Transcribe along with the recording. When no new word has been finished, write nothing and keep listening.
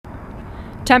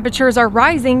Temperatures are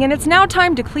rising and it's now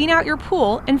time to clean out your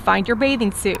pool and find your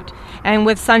bathing suit. And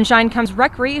with sunshine comes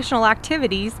recreational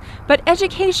activities, but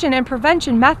education and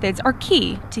prevention methods are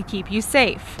key to keep you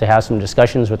safe. To have some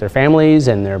discussions with their families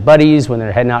and their buddies when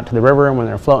they're heading out to the river and when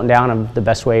they're floating down, of the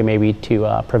best way maybe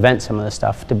to prevent some of the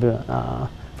stuff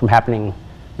from happening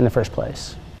in the first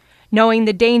place. Knowing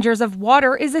the dangers of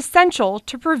water is essential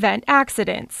to prevent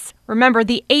accidents. Remember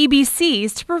the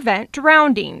ABCs to prevent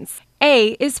drownings. A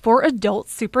is for adult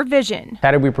supervision.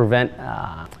 How do we prevent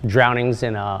drownings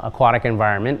in an aquatic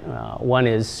environment? One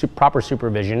is proper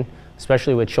supervision,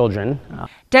 especially with children.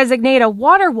 Designate a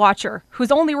water watcher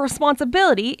whose only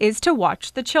responsibility is to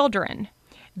watch the children.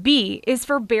 B is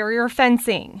for barrier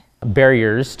fencing.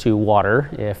 Barriers to water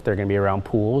if they're going to be around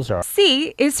pools. Or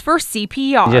C is for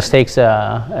CPR. It just takes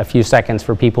a few seconds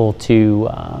for people to,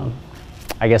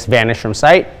 vanish from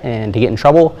sight and to get in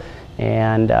trouble.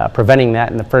 And preventing that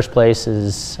in the first place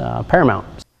is paramount.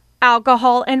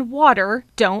 Alcohol and water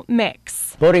don't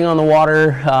mix. Boating on the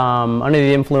water under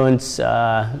the influence,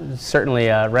 certainly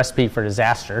a recipe for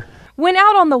disaster. When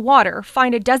out on the water,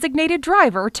 find a designated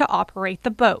driver to operate the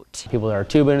boat. People that are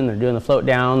tubing and they're doing the float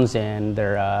downs and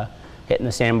they're hitting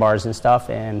the sandbars and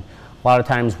stuff, and a lot of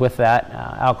times with that,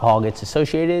 alcohol gets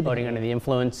associated. Boating under the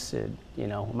influence, it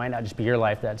might not just be your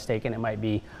life that's taken, it might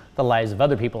be the lives of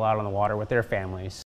other people out on the water with their families.